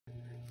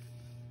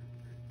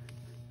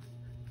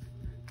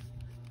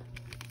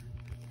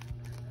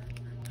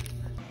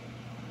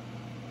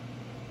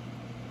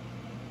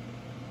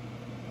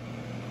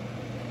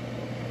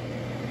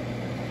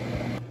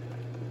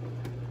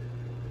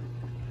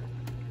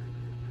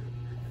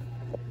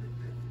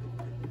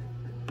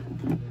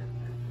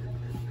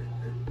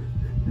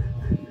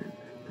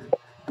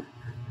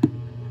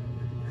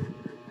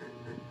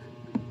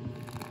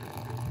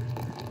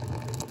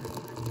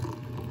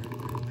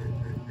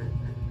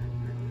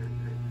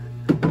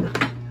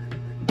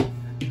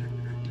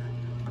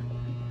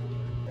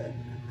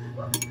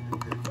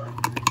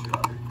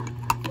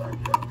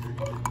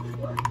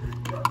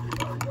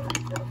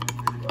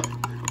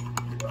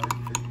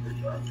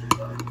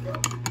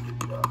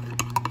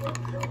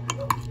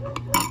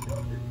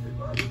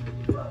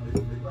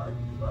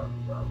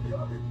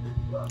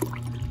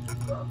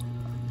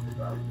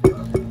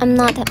I'm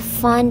not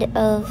fond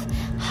of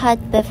hot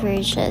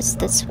beverages.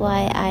 That's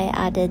why I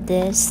added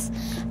this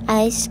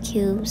ice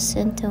cubes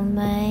into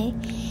my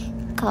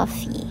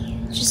coffee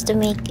just to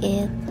make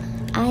it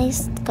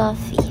iced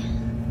coffee.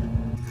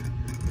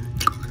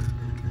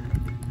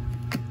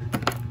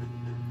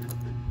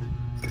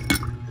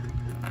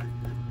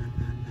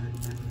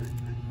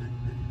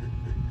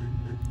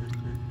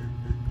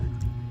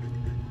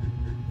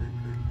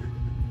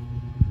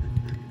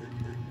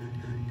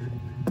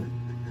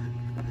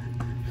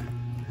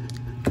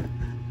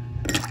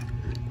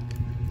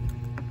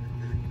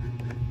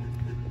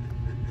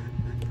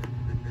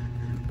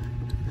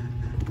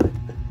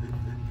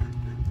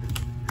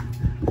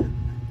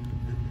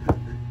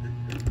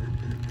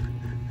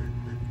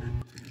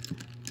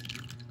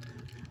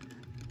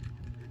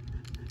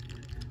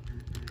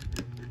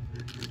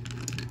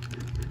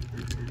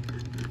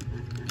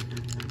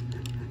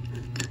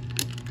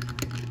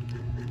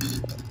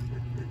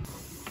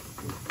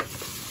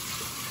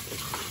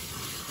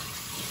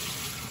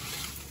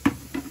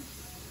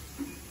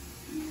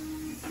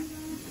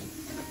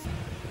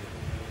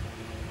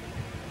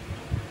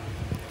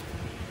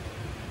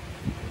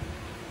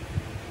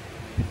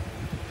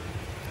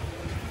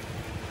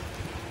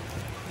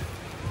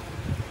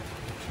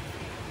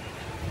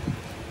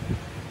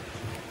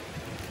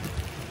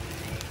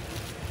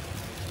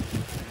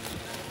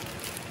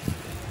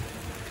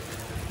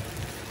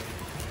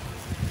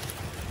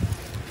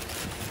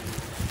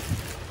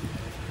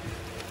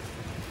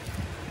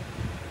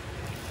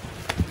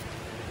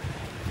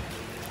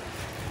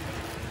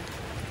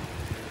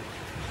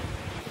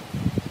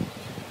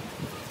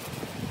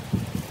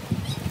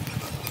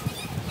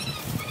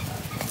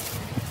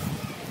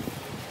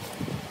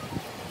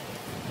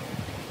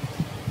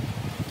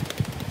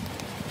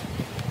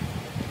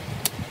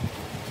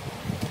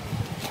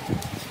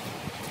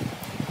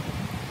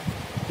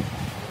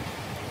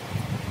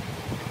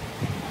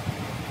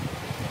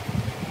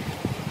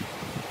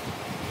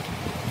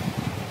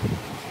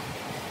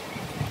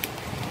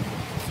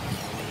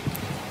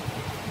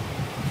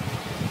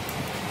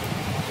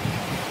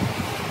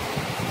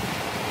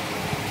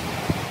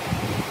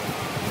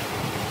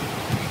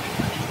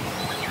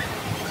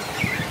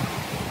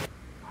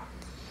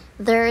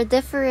 There are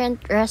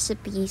different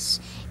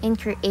recipes in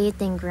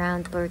creating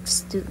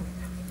groundworks too.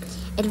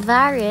 It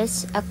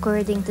varies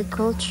according to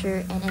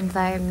culture and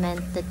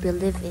environment that we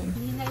live in.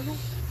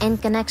 In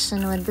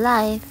connection with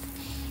life,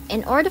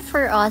 in order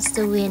for us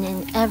to win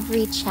in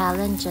every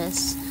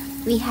challenges,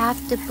 we have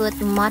to put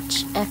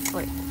much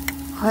effort,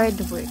 hard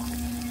work,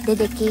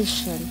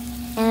 dedication,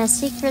 and a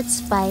secret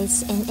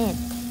spice in it.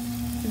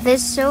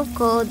 This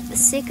so-called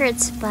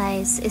secret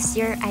spice is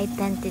your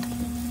identity.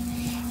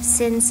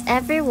 Since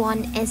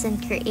everyone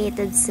isn't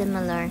created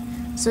similar,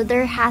 so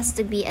there has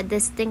to be a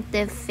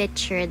distinctive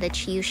feature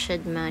that you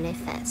should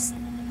manifest.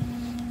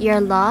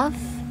 Your love,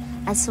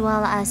 as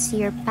well as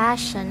your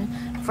passion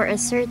for a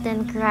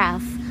certain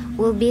craft,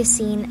 will be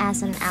seen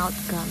as an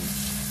outcome.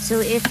 So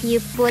if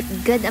you put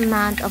good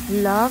amount of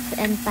love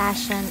and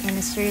passion in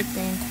a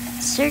certain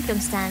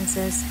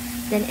circumstances,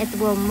 then it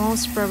will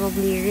most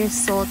probably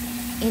result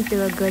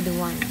into a good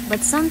one.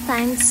 But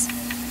sometimes,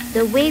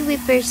 the way we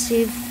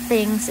perceive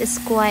things is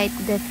quite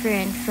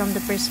different from the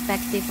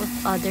perspective of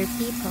other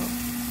people.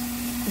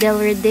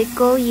 They'll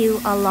ridicule you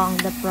along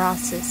the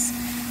process.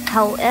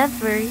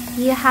 However,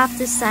 you have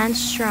to stand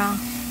strong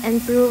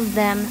and prove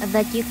them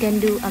that you can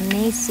do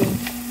amazing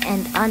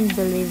and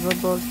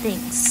unbelievable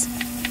things.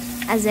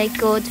 As I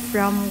quote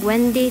from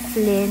Wendy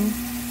Flynn,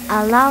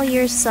 allow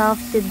yourself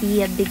to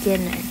be a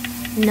beginner.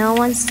 No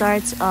one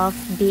starts off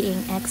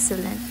being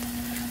excellent.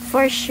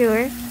 For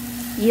sure,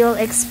 you'll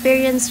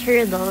experience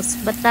hurdles,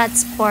 but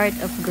that's part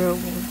of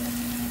growing.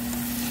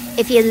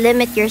 If you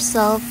limit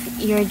yourself,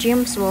 your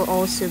dreams will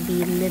also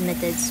be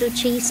limited. So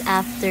chase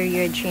after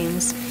your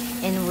dreams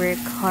and work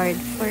hard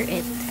for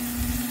it.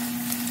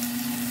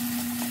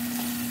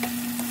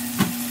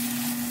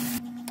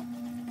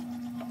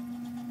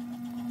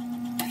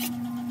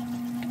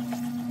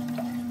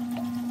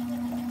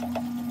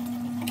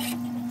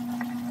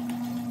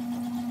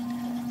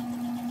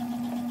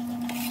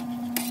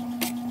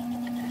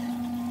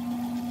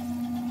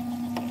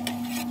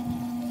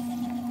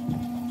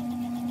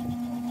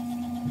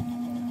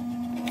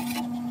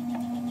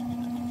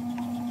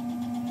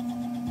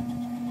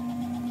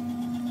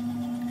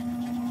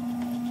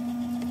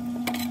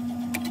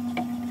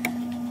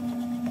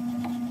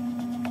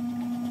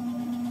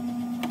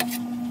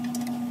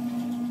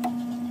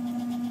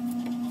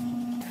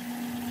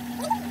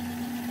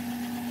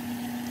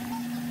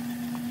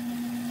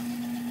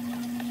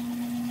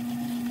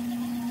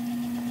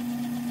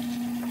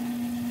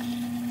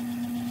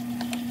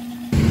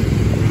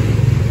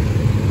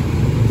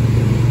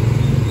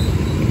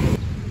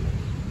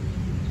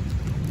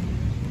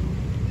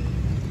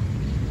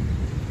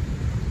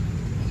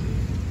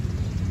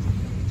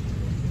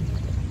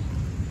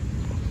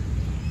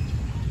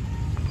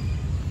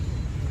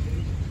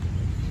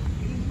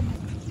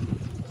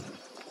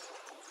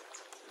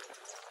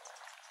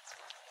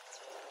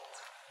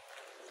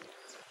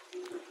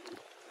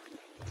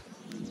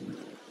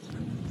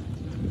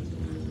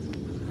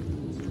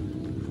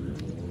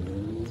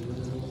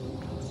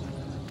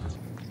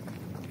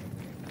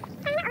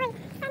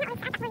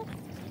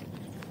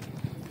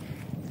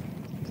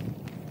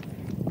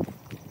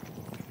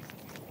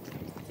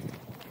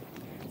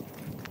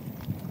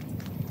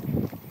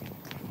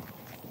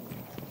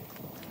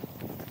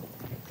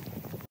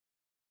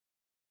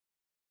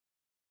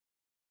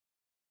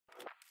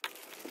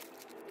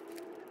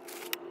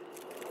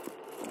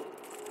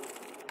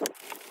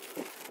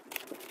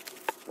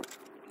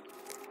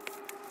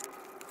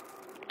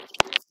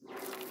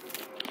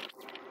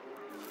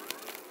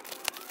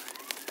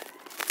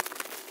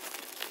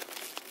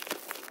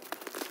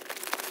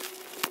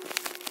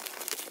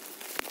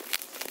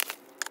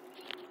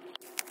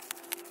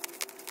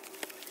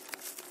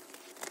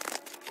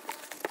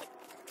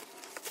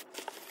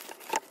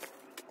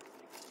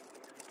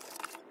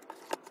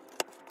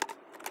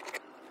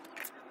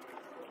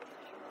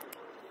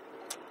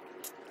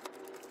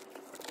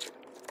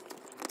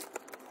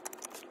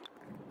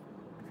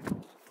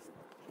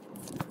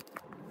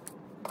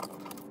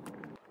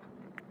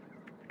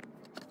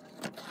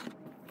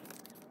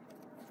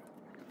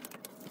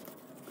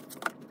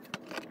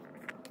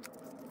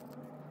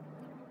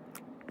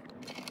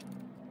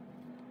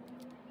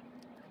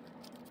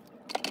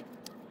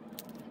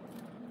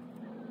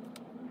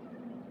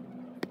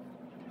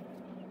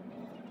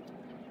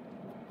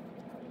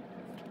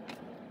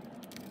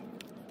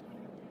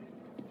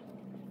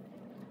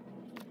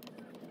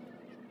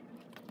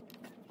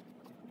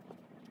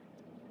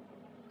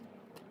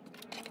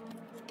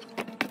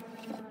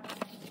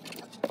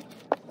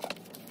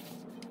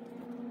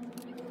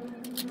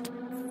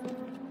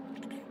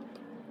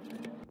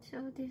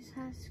 This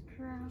has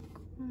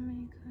cracked. Oh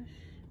my gosh.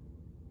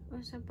 I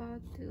was about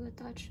to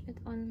attach it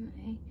on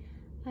my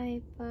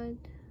iPad.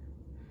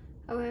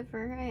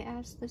 However, I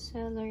asked the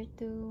seller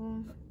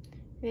to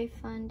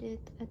refund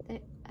it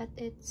at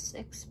its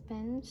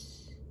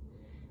expense.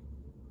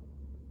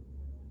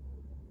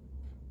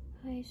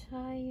 Ay,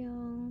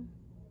 sayang.